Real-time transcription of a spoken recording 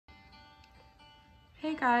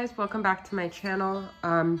Hey guys, welcome back to my channel.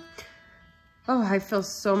 Oh, I feel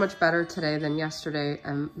so much better today than yesterday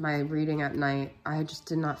and my reading at night. I just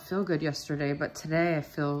did not feel good yesterday, but today I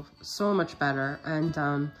feel so much better,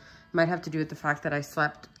 and might have to do with the fact that I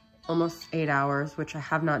slept almost 8 hours, which I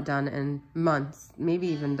have not done in months, maybe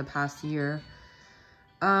even the past year.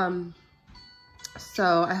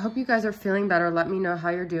 So I hope you guys are feeling better. Let me know how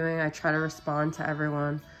you're doing. I try to respond to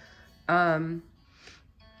everyone.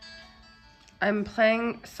 I'm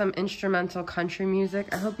playing some instrumental country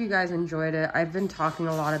music. I hope you guys enjoyed it. I've been talking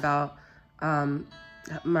a lot about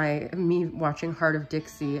me watching Heart of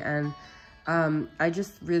Dixie, and I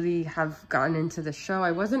just really have gotten into the show.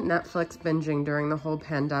 I wasn't Netflix binging during the whole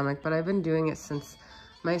pandemic, but I've been doing it since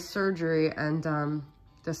my surgery, and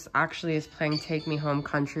this actually is playing Take Me Home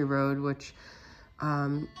Country Road, which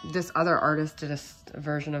this other artist did a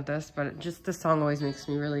version of this, but the song always makes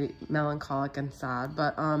me really melancholic and sad.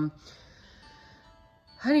 But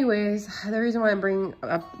anyways, the reason why I'm bringing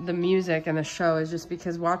up the music and the show is just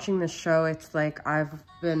because watching the show, it's like I've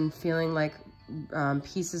been feeling like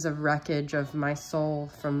pieces of wreckage of my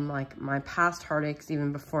soul from like my past heartaches,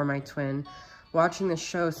 even before my twin. Watching the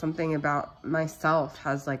show, something about myself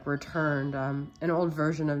has like returned, an old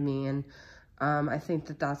version of me, and I think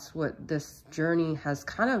that that's what this journey has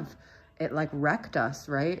kind of, it like wrecked us,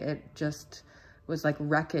 right? It just was like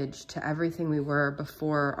wreckage to everything we were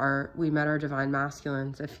before we met our divine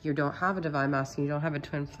masculines. If you don't have a divine masculine, you don't have a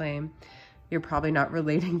twin flame, you're probably not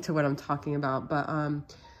relating to what I'm talking about. But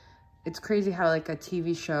it's crazy how like a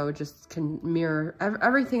TV show just can mirror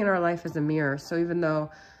everything in our life is a mirror. So even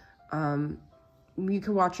though you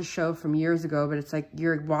could watch a show from years ago, but it's like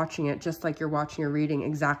you're watching it just like you're watching a reading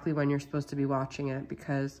exactly when you're supposed to be watching it,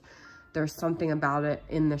 because there's something about it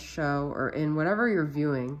in the show or in whatever you're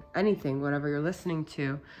viewing, anything, whatever you're listening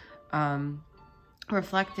to,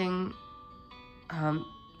 reflecting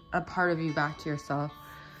a part of you back to yourself.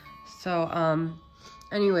 So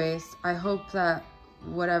anyways, I hope that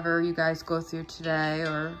whatever you guys go through today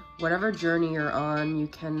or whatever journey you're on, you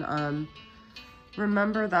can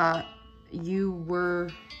remember that you were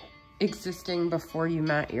existing before you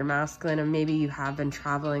met your masculine, and maybe you have been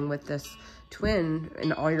traveling with this twin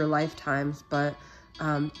in all your lifetimes, but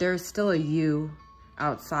there's still a you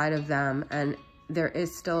outside of them, and there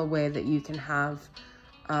is still a way that you can have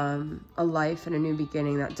a life and a new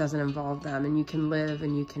beginning that doesn't involve them, and you can live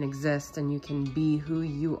and you can exist and you can be who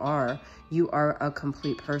you are. You are a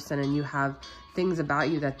complete person, and you have things about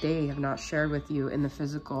you that they have not shared with you in the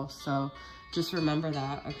physical. So just remember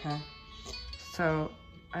that, okay? So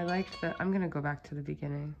I like that. I'm gonna go back to the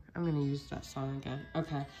beginning. I'm gonna use that song again.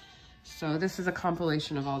 Okay. So this is a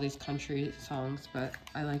compilation of all these country songs, but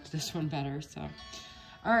I liked this one better, so.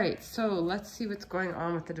 All right, so let's see what's going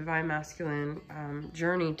on with the Divine Masculine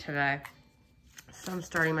journey today. So I'm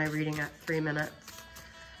starting my reading at 3 minutes.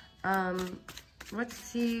 Let's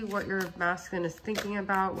see what your masculine is thinking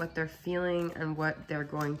about, what they're feeling, and what they're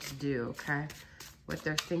going to do, okay? What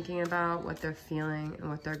they're thinking about, what they're feeling, and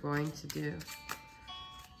what they're going to do.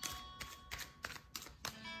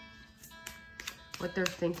 What they're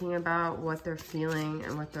thinking about, what they're feeling,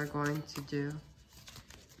 and what they're going to do.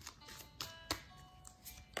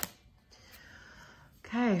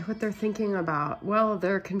 Okay, what they're thinking about. Well,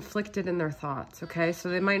 they're conflicted in their thoughts, okay? So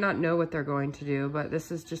they might not know what they're going to do, but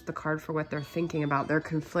this is just the card for what they're thinking about. They're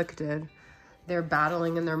conflicted. They're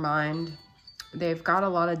battling in their mind. They've got a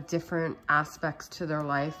lot of different aspects to their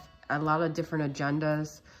life, a lot of different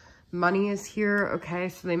agendas. Money is here, okay?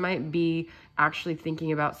 So they might be actually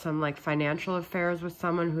thinking about some like financial affairs with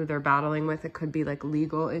someone who they're battling with. It could be like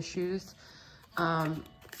legal issues,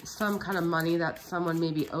 some kind of money that someone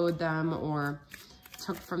maybe owed them or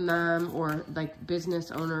took from them, or like business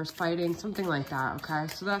owners fighting, something like that, okay?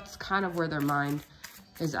 So that's kind of where their mind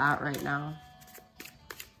is at right now.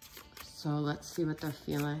 So let's see what they're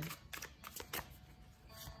feeling.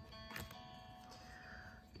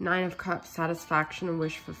 9 of Cups, satisfaction and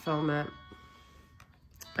wish fulfillment.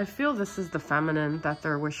 I feel this is the feminine that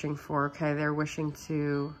they're wishing for, okay? They're wishing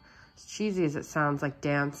to, as cheesy as it sounds, like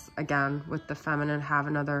dance again with the feminine, have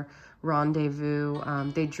another rendezvous.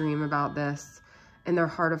 They dream about this. In their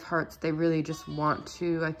heart of hearts, they really just want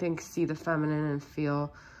to, I think, see the feminine and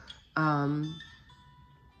feel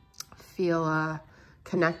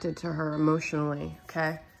connected to her emotionally,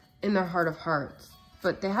 okay? In their heart of hearts.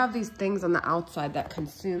 But they have these things on the outside that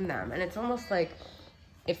consume them. And it's almost like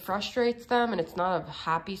it frustrates them, and it's not a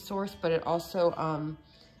happy source, but it also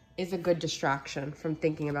is a good distraction from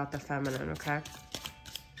thinking about the feminine, okay?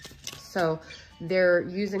 So they're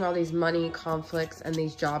using all these money conflicts and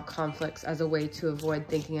these job conflicts as a way to avoid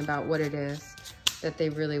thinking about what it is that they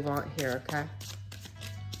really want here, okay?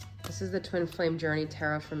 This is the Twin Flame Journey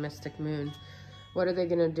Tarot from Mystic Moon. What are they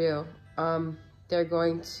going to do? They're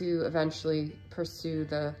going to eventually pursue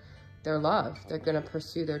their love. They're going to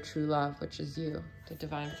pursue their true love, which is you, the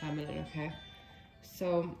Divine Feminine, okay?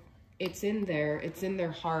 So it's in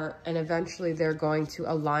their heart, and eventually they're going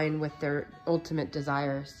to align with their ultimate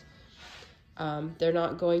desires. They're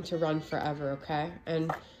not going to run forever, okay?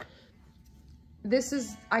 And this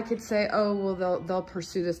is, I could say, oh, well, they'll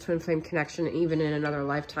pursue this twin flame connection even in another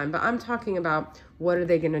lifetime. But I'm talking about what are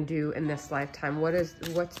they going to do in this lifetime? What's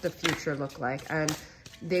the future look like? And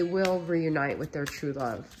they will reunite with their true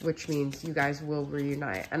love, which means you guys will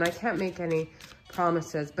reunite. And I can't make any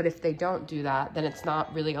promises, but if they don't do that, then it's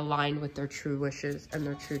not really aligned with their true wishes and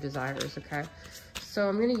their true desires, okay? So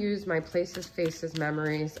I'm going to use my places, faces,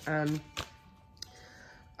 memories, and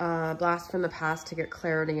blast from the past to get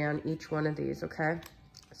clarity on each one of these, okay?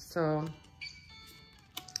 So,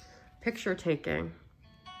 picture taking.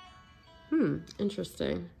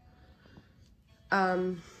 Interesting.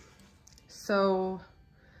 So,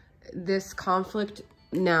 this conflict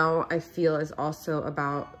now, I feel, is also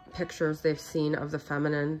about pictures they've seen of the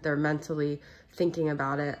feminine. They're mentally thinking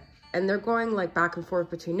about it. And they're going like back and forth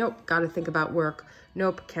between, nope, got to think about work.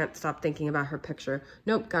 Nope, can't stop thinking about her picture.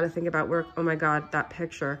 Nope, got to think about work. Oh my God, that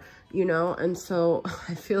picture, you know? And so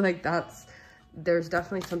I feel like there's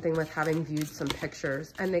definitely something with having viewed some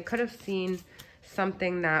pictures. And they could have seen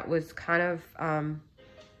something that was kind of, I'm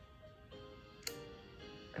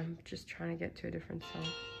just trying to get to a different song.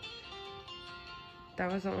 That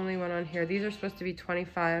was the only one on here. These are supposed to be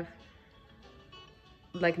 25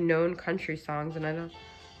 like known country songs,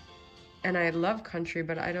 and I love country,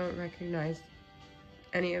 but I don't recognize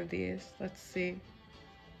any of these. Let's see.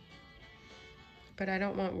 But I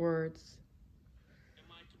don't want words.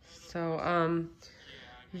 So,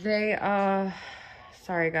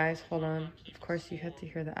 sorry guys, hold on. Of course you had to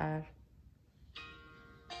hear the ad.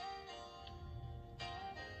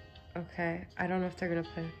 Okay, I don't know if they're gonna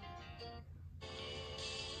play.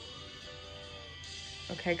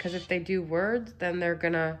 Okay, because if they do words, then they're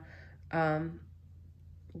gonna,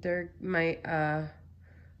 they might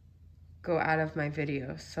go out of my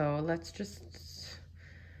video. So let's just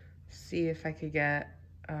see if I could get,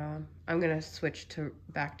 I'm gonna switch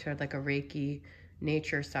back to like a Reiki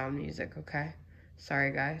nature sound music, okay?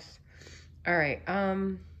 Sorry guys. All right,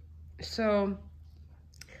 so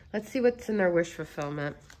let's see what's in their wish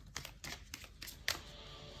fulfillment.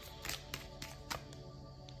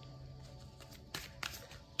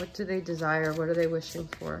 What do they desire? What are they wishing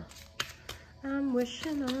for? I'm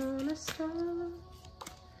wishing on a star.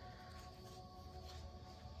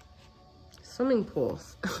 Swimming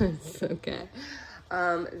pools. It's okay.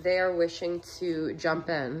 They are wishing to jump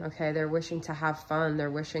in, okay? They're wishing to have fun. They're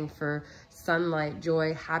wishing for sunlight,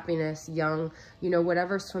 joy, happiness, young, you know,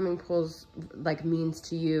 whatever swimming pools like means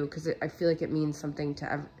to you, because I feel like it means something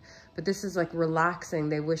to but this is like relaxing.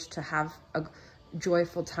 They wish to have a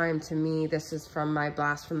joyful time. To me, this is from my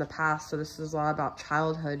blast from the past, so this is a lot about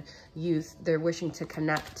childhood, youth. They're wishing to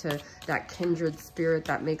connect to that kindred spirit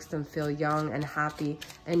that makes them feel young and happy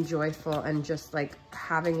and joyful, and just like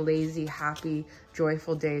having lazy, happy,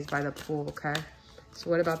 joyful days by the pool, okay? So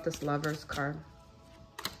what about this Lovers card?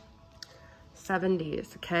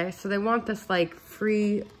 70s, okay? So they want this like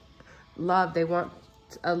free love. They want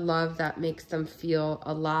a love that makes them feel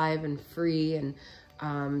alive and free and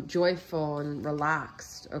joyful and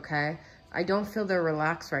relaxed, okay? I don't feel they're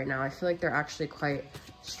relaxed right now. I feel like they're actually quite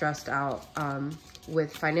stressed out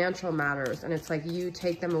with financial matters. And it's like, you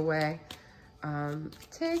take them away.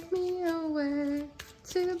 Take me away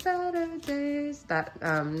to better days. That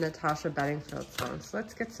Natasha Bedingfield song. So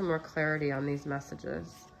let's get some more clarity on these messages.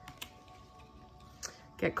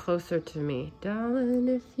 Get closer to me. Darling,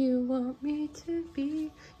 if you want me to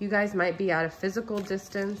be. You guys might be at a physical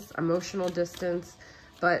distance, emotional distance,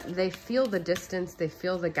 but they feel the distance, they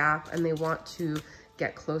feel the gap, and they want to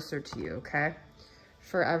get closer to you, okay?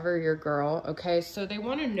 Forever your girl, okay? So they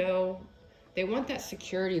want to know, they want that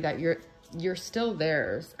security that you're still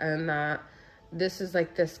theirs, and that this is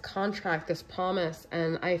like this contract, this promise,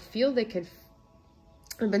 and I feel they could,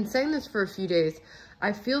 I've been saying this for a few days,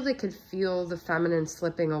 I feel they could feel the feminine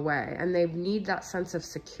slipping away, and they need that sense of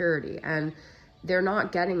security, and they're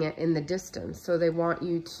not getting it in the distance. So they want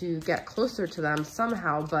you to get closer to them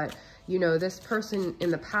somehow, but you know, this person in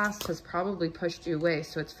the past has probably pushed you away,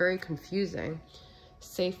 so it's very confusing.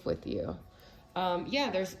 Safe with you.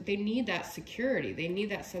 Yeah, they need that security. They need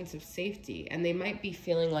that sense of safety, and they might be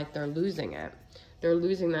feeling like they're losing it. They're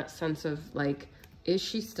losing that sense of like, is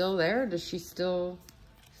she still there? Does she still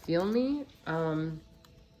feel me?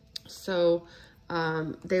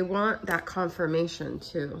 They want that confirmation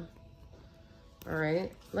too. All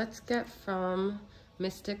right, let's get from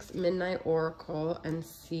Mystic's Midnight Oracle and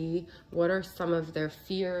see what are some of their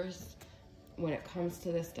fears when it comes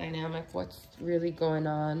to this dynamic, what's really going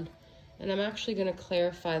on. And I'm actually going to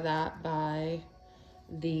clarify that by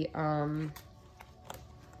the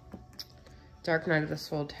Dark Night of the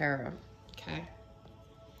Soul Tarot, okay?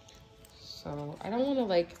 So I don't want to,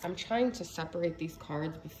 like, I'm trying to separate these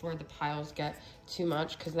cards before the piles get too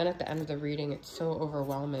much, because then at the end of the reading, it's so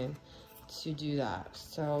overwhelming to do that.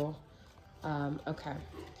 So, okay.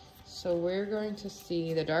 So we're going to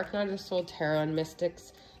see the Dark Night of the Soul Tarot and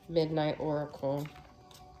Mystic's Midnight Oracle.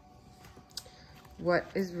 What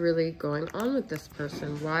is really going on with this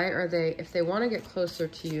person? Why are they, if they want to get closer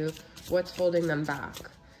to you, what's holding them back?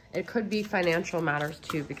 It could be financial matters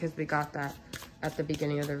too, because we got that at the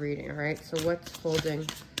beginning of the reading, right? So what's holding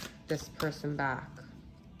this person back?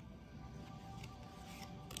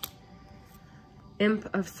 Imp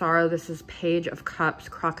of Sorrow, this is Page of Cups,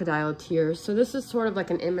 Crocodile Tears. So this is sort of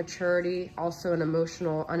like an immaturity, also an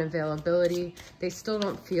emotional unavailability. They still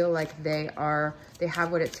don't feel like they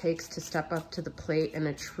have what it takes to step up to the plate in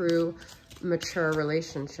a true, mature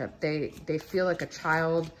relationship. They feel like a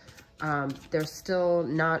child. They're still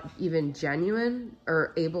not even genuine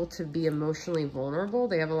or able to be emotionally vulnerable.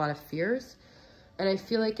 They have a lot of fears. And I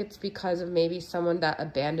feel like it's because of maybe someone that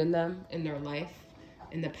abandoned them in their life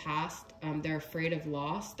in the past. They're afraid of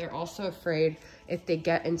loss. They're also afraid if they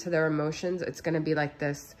get into their emotions, it's going to be like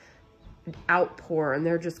this outpour, and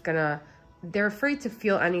they're afraid to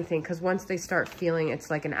feel anything, because once they start feeling,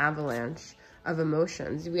 it's like an avalanche of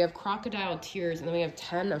emotions. We have Crocodile Tears, and then we have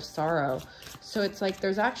 10 of Sorrow. So it's like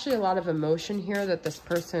there's actually a lot of emotion here that this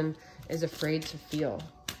person is afraid to feel,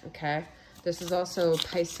 okay? This is also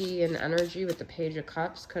Piscean energy with the Page of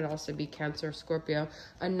Cups. Could also be Cancer, Scorpio.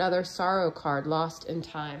 Another Sorrow card, Lost in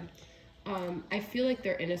Time. I feel like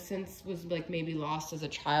their innocence was like maybe lost as a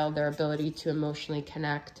child, their ability to emotionally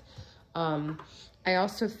connect. I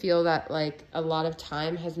also feel that like a lot of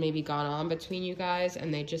time has maybe gone on between you guys,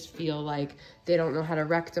 and they just feel like they don't know how to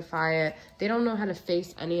rectify it. They don't know how to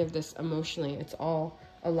face any of this emotionally. It's all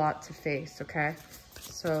a lot to face, okay?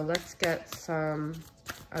 So let's get some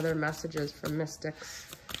other messages from Mystic's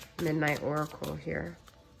Midnight Oracle here.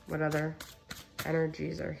 What other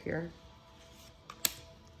energies are here?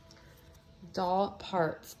 Doll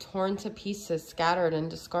parts, torn to pieces, scattered and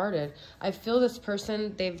discarded. I feel this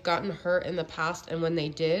person, they've gotten hurt in the past, and when they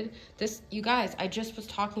did, this, you guys, I just was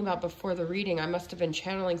talking about before the reading, I must have been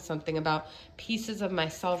channeling something about pieces of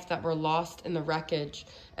myself that were lost in the wreckage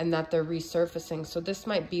and that they're resurfacing. So this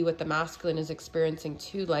might be what the masculine is experiencing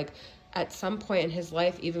too, like at some point in his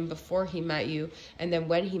life, even before he met you, and then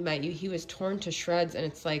when he met you, he was torn to shreds, and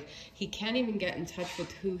it's like he can't even get in touch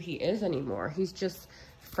with who he is anymore. He's just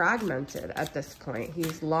fragmented at this point.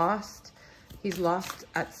 He's lost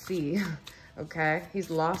at sea, okay? He's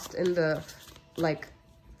lost in the, like,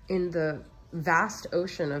 in the vast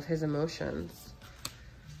ocean of his emotions.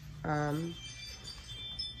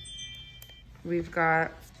 We've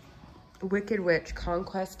got Wicked Witch,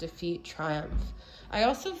 Conquest, Defeat, Triumph. I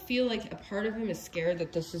also feel like a part of him is scared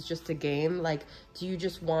that this is just a game. Like, do you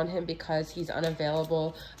just want him because he's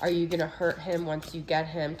unavailable? Are you going to hurt him once you get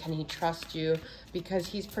him? Can he trust you? Because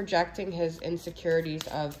he's projecting his insecurities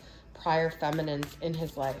of prior feminines in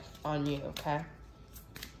his life on you, okay?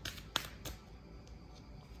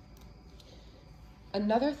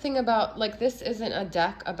 Another thing about, like, this isn't a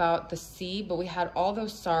deck about the sea, but we had all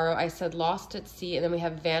those sorrow. I said lost at sea, and then we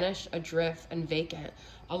have vanish, adrift, and vacant.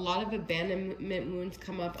 A lot of abandonment wounds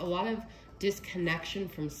come up, a lot of disconnection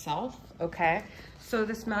from self, okay? So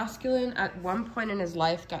this masculine at one point in his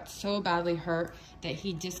life got so badly hurt that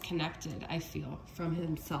he disconnected, I feel, from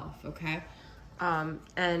himself, okay?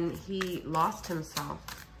 And he lost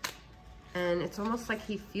himself. And it's almost like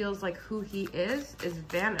he feels like who he is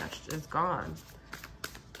vanished, is gone.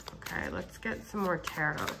 Okay, let's get some more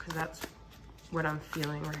tarot, because that's what I'm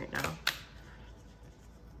feeling right now.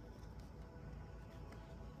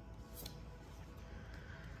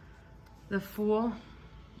 The Fool.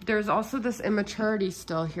 There's also this immaturity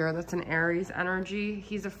still here. That's an Aries energy.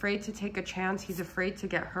 He's afraid to take a chance. He's afraid to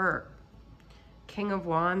get hurt. King of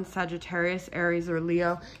Wands, Sagittarius, Aries, or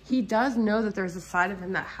Leo. He does know that there's a side of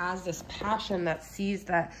him that has this passion, that sees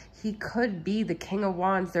that he could be the King of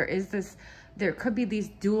Wands. There could be these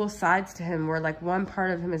dual sides to him where, like, one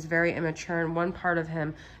part of him is very immature and one part of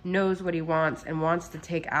him knows what he wants and wants to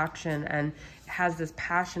take action and has this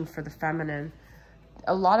passion for the feminine.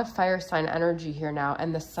 A lot of fire sign energy here now,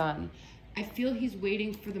 and the sun. I feel he's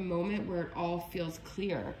waiting for the moment where it all feels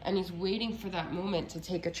clear. And he's waiting for that moment to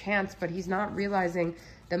take a chance, but he's not realizing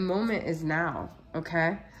the moment is now,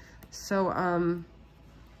 okay? So,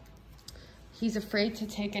 he's afraid to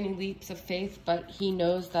take any leaps of faith, but he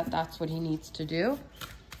knows that that's what he needs to do.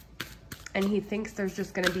 And he thinks there's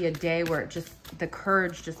just going to be a day where the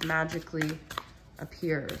courage just magically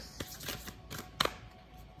appears.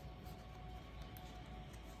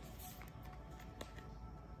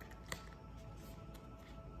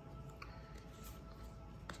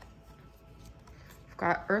 We've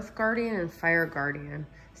got Earth Guardian and Fire Guardian.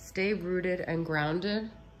 Stay rooted and grounded.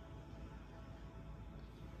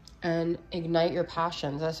 And ignite your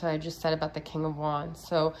passions. That's what I just said about the King of Wands.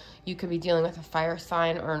 So you could be dealing with a fire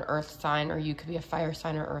sign or an earth sign, or you could be a fire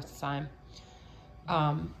sign or earth sign.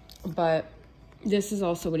 But this is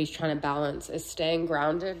also what he's trying to balance, is staying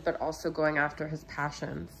grounded, but also going after his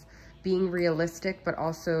passions. Being realistic, but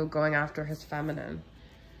also going after his feminine.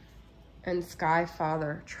 And Sky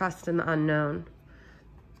Father, trust in the unknown.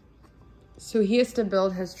 So he has to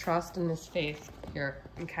build his trust and his faith here,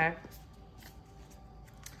 okay?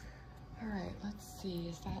 All right, let's see.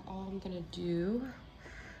 Is that all I'm gonna do?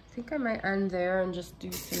 I think I might end there and just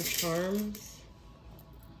do some charms.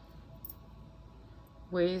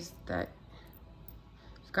 Ways that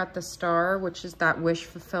you've got the star, which is that wish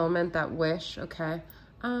fulfillment, that wish, okay?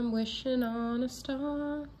 I'm wishing on a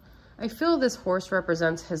star. I feel this horse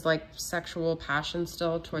represents his like sexual passion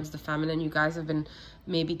still towards the feminine. You guys have been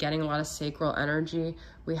maybe getting a lot of sacral energy.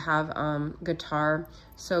 We have guitar,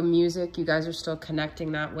 so music, you guys are still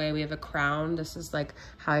connecting that way. We have a crown. This is like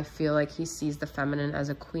how I feel like he sees the feminine as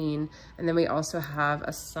a queen. And then we also have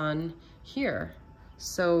a sun here.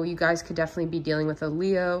 So you guys could definitely be dealing with a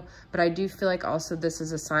Leo, but I do feel like also this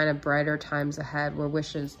is a sign of brighter times ahead where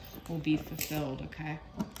wishes will be fulfilled, okay?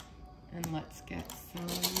 And let's get some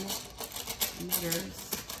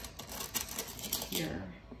letters here.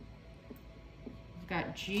 We've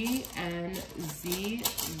got G, N, Z,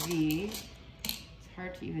 V. It's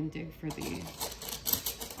hard to even dig for these.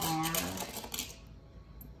 R,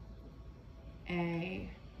 A,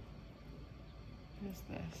 what is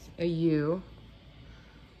this? A U.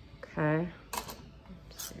 Okay.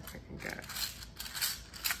 Let's see if I can get it.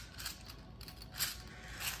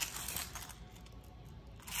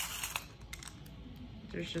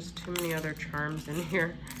 There's just too many other charms in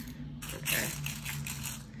here. Okay.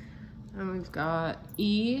 And we've got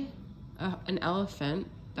E, an elephant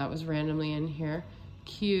that was randomly in here.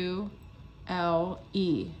 Q, L,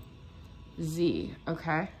 E, Z,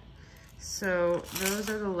 okay? So those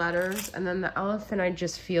are the letters. And then the elephant, I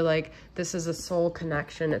just feel like this is a soul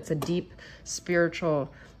connection. It's a deep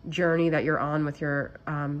spiritual journey that you're on with your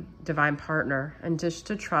divine partner. And just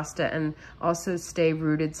to trust it and also stay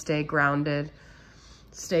rooted, stay grounded,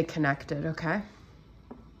 stay connected, okay?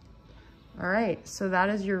 All right, so that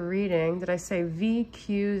is your reading. Did I say V,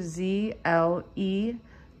 Q, Z, L, E,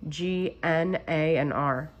 G, N, A, and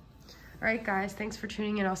R? All right, guys, thanks for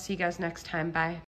tuning in. I'll see you guys next time. Bye.